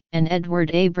Florey, and Edward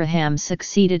Abraham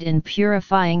succeeded in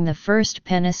purifying the first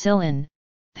penicillin,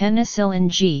 penicillin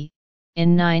G,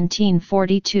 in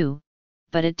 1942,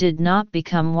 but it did not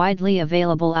become widely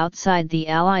available outside the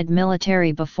Allied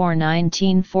military before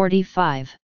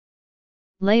 1945.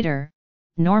 Later,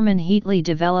 Norman Heatley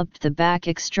developed the back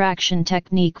extraction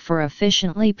technique for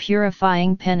efficiently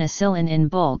purifying penicillin in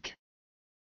bulk.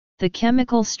 The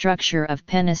chemical structure of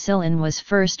penicillin was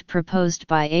first proposed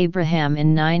by Abraham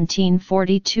in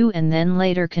 1942 and then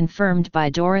later confirmed by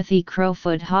Dorothy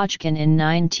Crowfoot Hodgkin in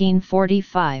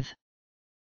 1945.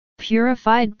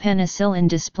 Purified penicillin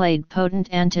displayed potent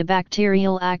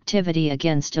antibacterial activity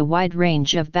against a wide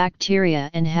range of bacteria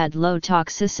and had low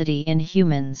toxicity in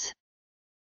humans.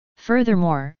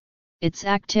 Furthermore, its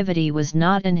activity was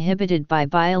not inhibited by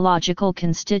biological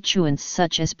constituents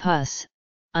such as pus,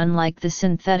 unlike the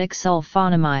synthetic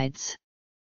sulfonamides.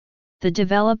 The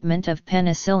development of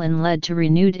penicillin led to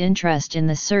renewed interest in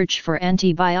the search for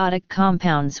antibiotic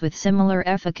compounds with similar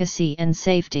efficacy and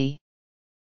safety.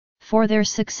 For their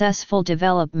successful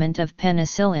development of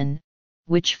penicillin,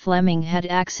 which Fleming had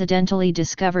accidentally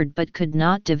discovered but could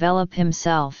not develop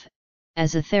himself,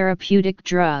 as a therapeutic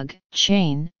drug,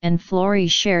 Chain and Florey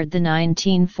shared the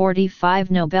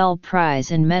 1945 Nobel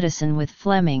Prize in Medicine with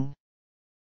Fleming.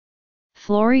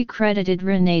 Florey credited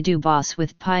René Dubos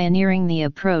with pioneering the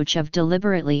approach of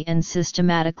deliberately and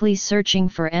systematically searching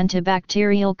for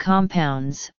antibacterial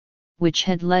compounds, which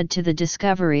had led to the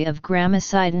discovery of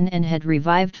gramicidin and had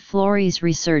revived Florey's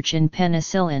research in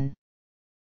penicillin.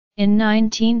 In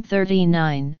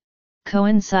 1939,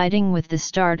 coinciding with the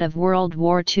start of World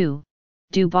War II,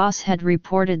 Dubos had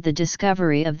reported the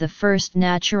discovery of the first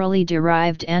naturally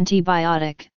derived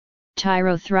antibiotic,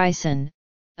 tyrothricin,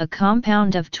 a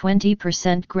compound of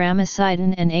 20%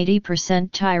 gramicidin and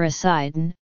 80%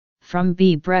 tyrosine, from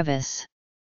B. brevis.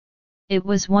 It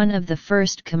was one of the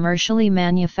first commercially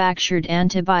manufactured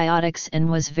antibiotics and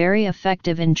was very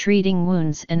effective in treating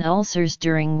wounds and ulcers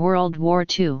during World War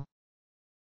II.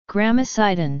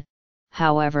 Gramicidin,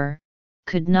 however,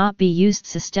 could not be used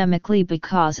systemically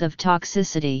because of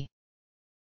toxicity.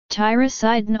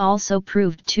 Tyrosine also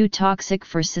proved too toxic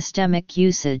for systemic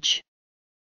usage.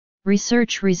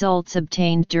 Research results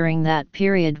obtained during that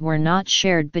period were not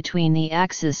shared between the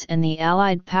Axis and the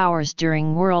Allied powers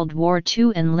during World War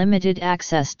II and limited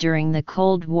access during the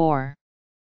Cold War.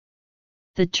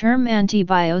 The term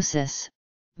antibiosis,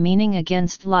 meaning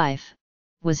against life,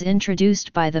 was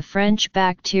introduced by the French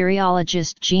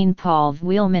bacteriologist Jean-Paul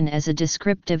Vuillemin as a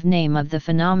descriptive name of the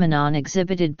phenomenon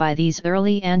exhibited by these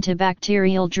early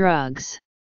antibacterial drugs.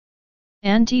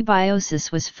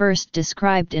 Antibiosis was first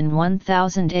described in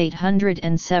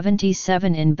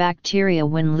 1877 in bacteria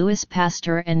when Louis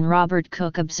Pasteur and Robert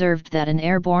Koch observed that an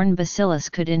airborne bacillus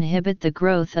could inhibit the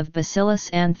growth of Bacillus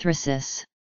anthracis.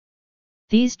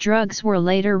 These drugs were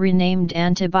later renamed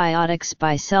antibiotics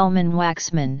by Selman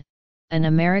Waxman, an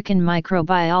American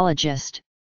microbiologist,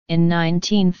 in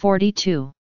 1942.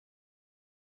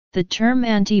 The term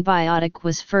antibiotic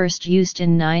was first used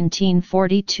in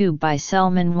 1942 by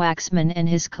Selman Waxman and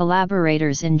his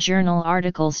collaborators in journal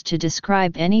articles to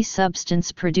describe any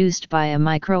substance produced by a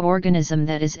microorganism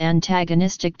that is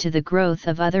antagonistic to the growth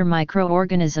of other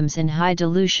microorganisms in high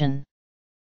dilution.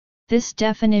 This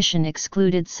definition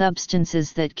excluded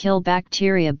substances that kill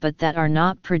bacteria but that are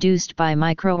not produced by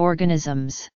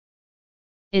microorganisms.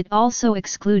 It also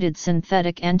excluded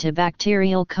synthetic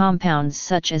antibacterial compounds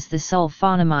such as the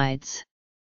sulfonamides.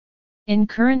 In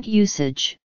current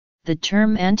usage, the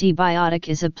term antibiotic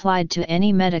is applied to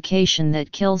any medication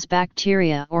that kills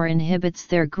bacteria or inhibits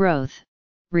their growth,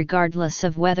 regardless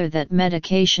of whether that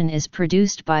medication is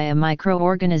produced by a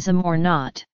microorganism or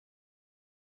not.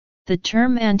 The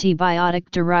term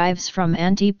antibiotic derives from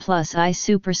anti plus I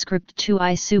superscript 2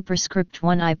 I superscript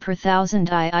 1 I per thousand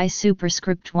I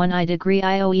superscript 1 I degree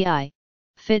IOEI,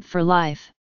 fit for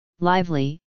life,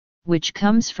 lively, which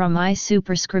comes from I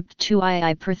superscript 2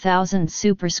 I per thousand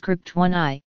superscript 1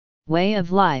 I, way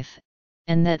of life,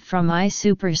 and that from I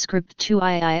superscript 2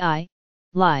 I,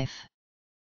 life.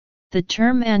 The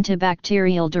term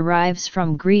antibacterial derives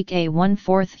from Greek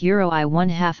A1/4 Euro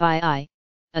I1/2 II,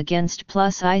 against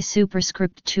plus I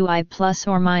superscript 2 I plus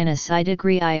or minus I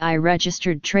degree II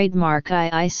registered trademark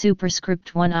I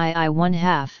superscript 1 I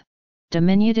 1/2,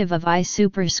 diminutive of I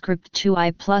superscript 2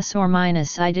 I plus or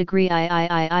minus I degree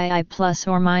I plus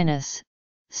or minus,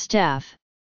 staph,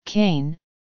 cane,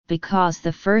 because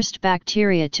the first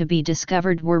bacteria to be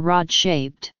discovered were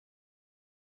rod-shaped.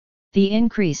 The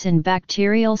increase in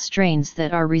bacterial strains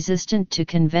that are resistant to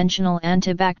conventional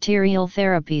antibacterial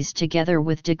therapies together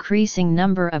with decreasing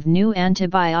number of new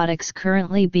antibiotics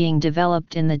currently being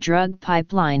developed in the drug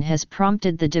pipeline has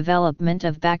prompted the development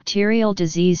of bacterial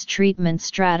disease treatment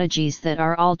strategies that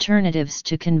are alternatives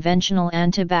to conventional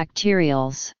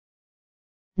antibacterials.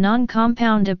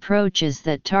 Non-compound approaches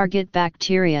that target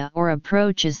bacteria or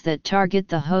approaches that target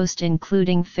the host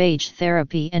including phage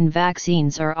therapy and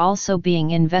vaccines are also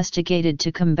being investigated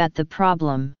to combat the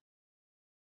problem.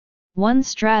 One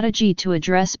strategy to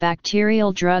address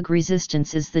bacterial drug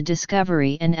resistance is the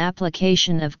discovery and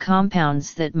application of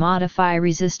compounds that modify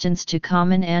resistance to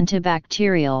common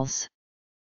antibacterials.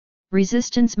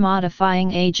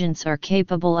 Resistance-modifying agents are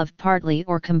capable of partly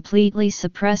or completely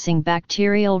suppressing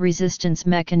bacterial resistance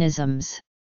mechanisms.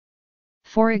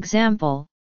 For example,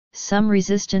 some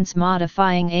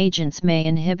resistance-modifying agents may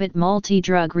inhibit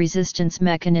multi-drug resistance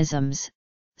mechanisms,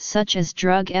 such as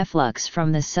drug efflux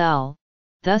from the cell,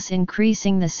 thus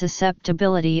increasing the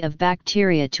susceptibility of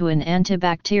bacteria to an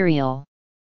antibacterial.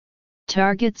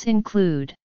 Targets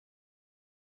include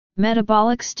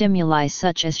metabolic stimuli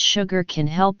such as sugar can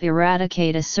help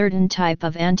eradicate a certain type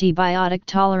of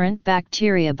antibiotic-tolerant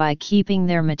bacteria by keeping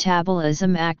their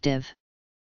metabolism active.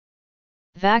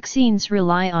 Vaccines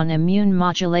rely on immune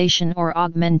modulation or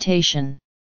augmentation.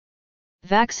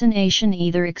 Vaccination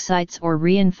either excites or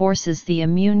reinforces the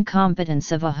immune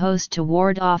competence of a host to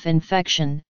ward off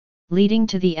infection, leading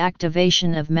to the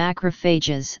activation of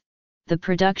macrophages, the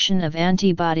production of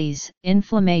antibodies,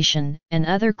 inflammation, and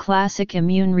other classic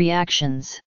immune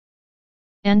reactions.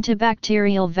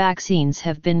 Antibacterial vaccines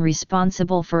have been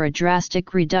responsible for a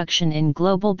drastic reduction in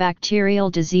global bacterial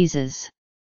diseases.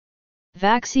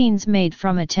 Vaccines made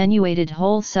from attenuated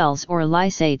whole cells or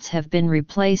lysates have been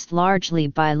replaced largely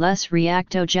by less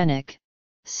reactogenic,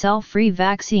 cell-free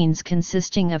vaccines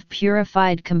consisting of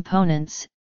purified components,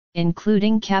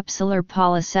 including capsular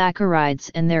polysaccharides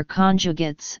and their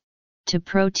conjugates, to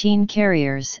protein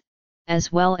carriers,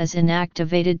 as well as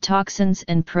inactivated toxins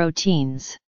and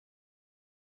proteins.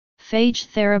 Phage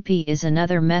therapy is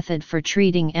another method for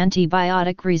treating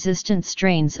antibiotic-resistant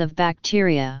strains of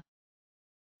bacteria.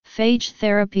 Phage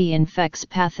therapy infects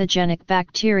pathogenic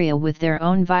bacteria with their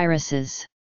own viruses.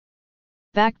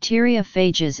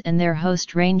 Bacteriophages and their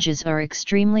host ranges are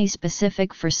extremely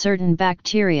specific for certain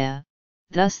bacteria,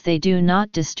 thus they do not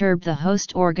disturb the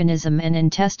host organism and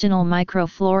intestinal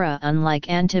microflora unlike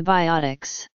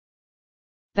antibiotics.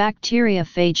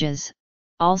 Bacteriophages,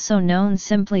 also known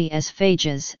simply as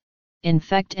phages,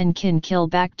 infect and can kill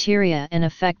bacteria and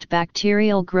affect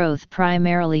bacterial growth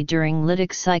primarily during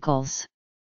lytic cycles.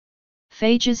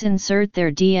 Phages insert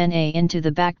their DNA into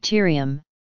the bacterium,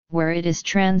 where it is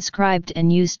transcribed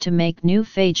and used to make new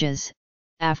phages,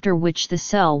 after which the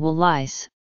cell will lyse,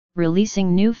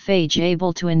 releasing new phage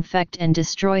able to infect and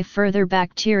destroy further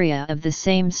bacteria of the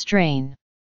same strain.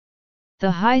 The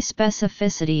high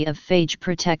specificity of phage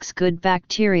protects good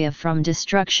bacteria from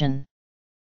destruction.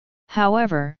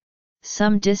 However,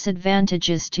 some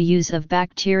disadvantages to use of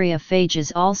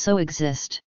bacteriophages also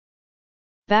exist.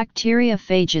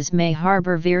 Bacteriophages may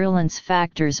harbor virulence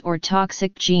factors or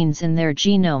toxic genes in their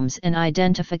genomes, and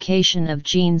identification of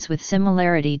genes with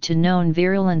similarity to known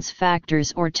virulence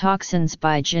factors or toxins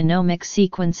by genomic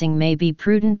sequencing may be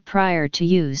prudent prior to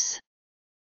use.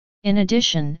 In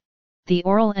addition, the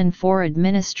oral and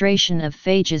administration of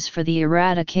phages for the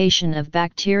eradication of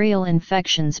bacterial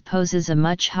infections poses a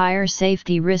much higher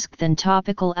safety risk than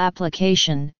topical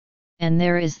application, and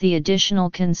there is the additional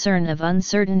concern of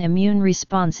uncertain immune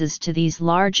responses to these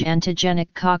large antigenic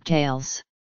cocktails.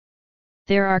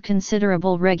 There are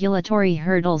considerable regulatory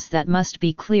hurdles that must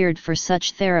be cleared for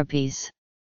such therapies.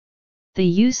 The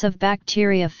use of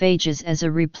bacteriophages as a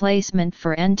replacement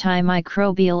for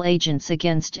antimicrobial agents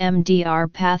against MDR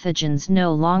pathogens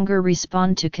no longer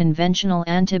respond to conventional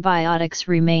antibiotics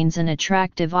remains an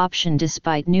attractive option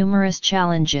despite numerous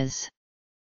challenges.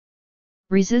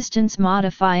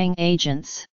 Resistance-modifying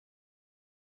agents.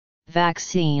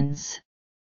 Vaccines.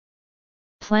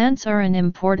 Plants are an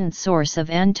important source of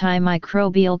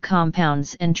antimicrobial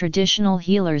compounds, and traditional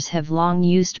healers have long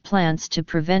used plants to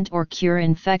prevent or cure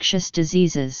infectious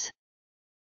diseases.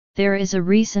 There is a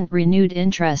recent renewed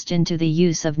interest into the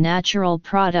use of natural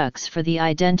products for the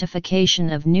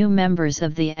identification of new members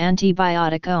of the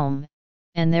antibioticome,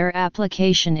 and their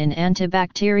application in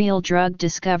antibacterial drug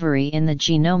discovery in the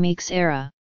genomics era.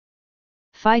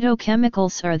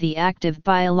 Phytochemicals are the active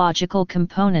biological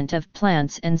component of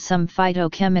plants, and some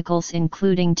phytochemicals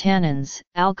including tannins,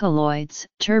 alkaloids,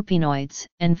 terpenoids,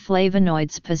 and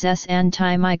flavonoids possess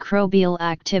antimicrobial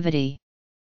activity.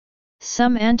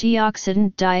 Some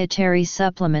antioxidant dietary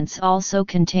supplements also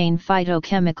contain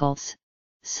phytochemicals,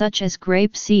 such as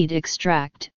grapeseed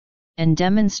extract, and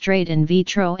demonstrate in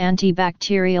vitro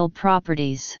antibacterial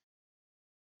properties.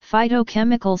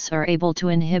 Phytochemicals are able to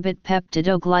inhibit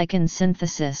peptidoglycan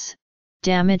synthesis,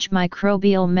 damage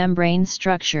microbial membrane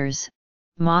structures,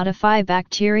 modify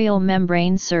bacterial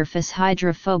membrane surface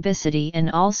hydrophobicity,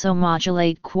 and also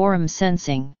modulate quorum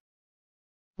sensing.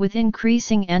 With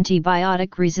increasing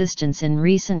antibiotic resistance in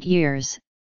recent years,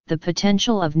 the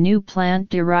potential of new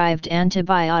plant-derived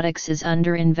antibiotics is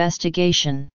under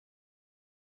investigation.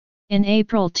 In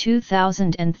April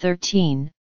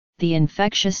 2013, the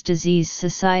Infectious Disease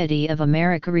Society of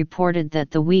America reported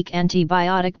that the weak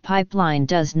antibiotic pipeline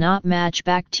does not match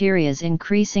bacteria's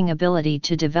increasing ability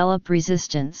to develop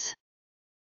resistance.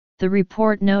 The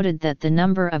report noted that the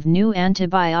number of new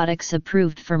antibiotics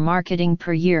approved for marketing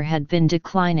per year had been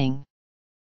declining.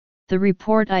 The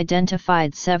report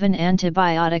identified 7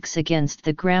 antibiotics against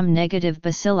the gram-negative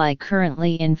bacilli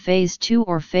currently in Phase 2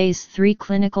 or Phase 3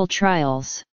 clinical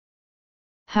trials.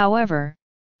 However,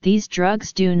 these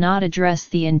drugs do not address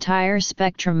the entire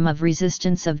spectrum of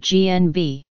resistance of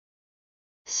GNB.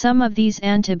 Some of these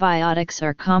antibiotics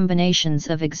are combinations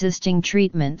of existing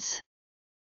treatments.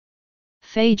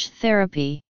 Phage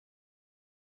therapy.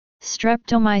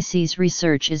 Streptomyces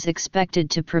research is expected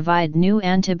to provide new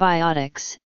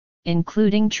antibiotics,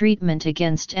 including treatment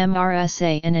against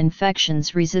MRSA and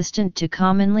infections resistant to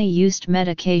commonly used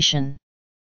medication.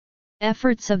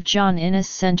 Efforts of John Innes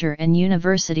Centre and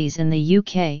universities in the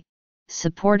UK,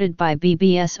 supported by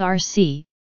BBSRC,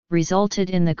 resulted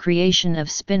in the creation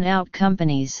of spin-out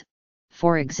companies,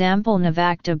 for example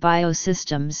Navacta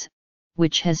Biosystems,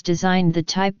 which has designed the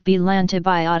type B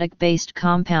antibiotic-based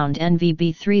compound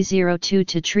NVB302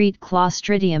 to treat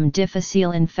Clostridium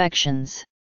difficile infections.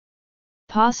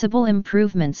 Possible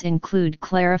improvements include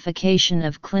clarification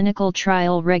of clinical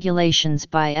trial regulations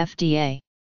by FDA.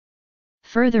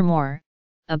 Furthermore,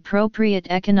 appropriate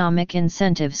economic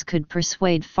incentives could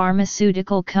persuade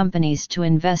pharmaceutical companies to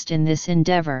invest in this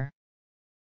endeavor.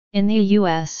 In the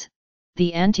U.S.,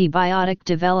 the Antibiotic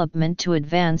Development to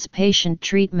Advance Patient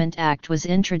Treatment Act was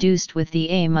introduced with the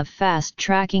aim of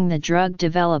fast-tracking the drug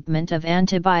development of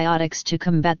antibiotics to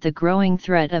combat the growing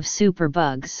threat of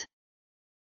superbugs.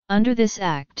 Under this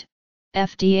act,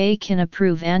 FDA can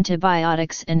approve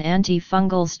antibiotics and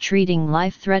antifungals treating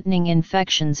life-threatening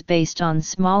infections based on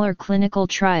smaller clinical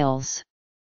trials.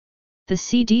 The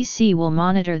CDC will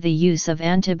monitor the use of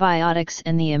antibiotics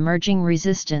and the emerging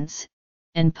resistance,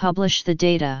 and publish the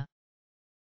data.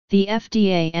 The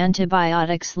FDA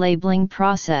antibiotics labeling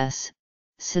process,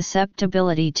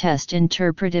 susceptibility test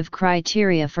interpretive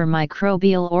criteria for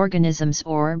microbial organisms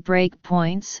or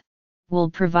breakpoints, will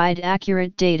provide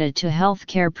accurate data to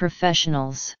healthcare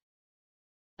professionals.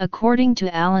 According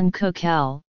to Alan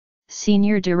Cookell,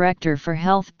 Senior Director for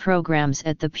Health Programs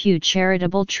at the Pew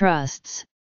Charitable Trusts,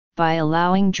 by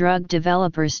allowing drug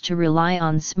developers to rely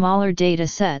on smaller data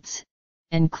sets,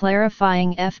 and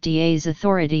clarifying FDA's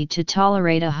authority to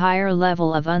tolerate a higher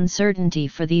level of uncertainty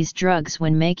for these drugs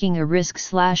when making a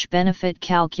risk/benefit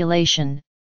calculation.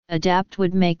 ADAPT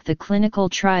would make the clinical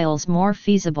trials more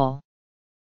feasible.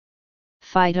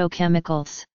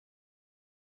 Phytochemicals.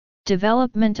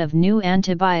 Development of new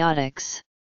antibiotics.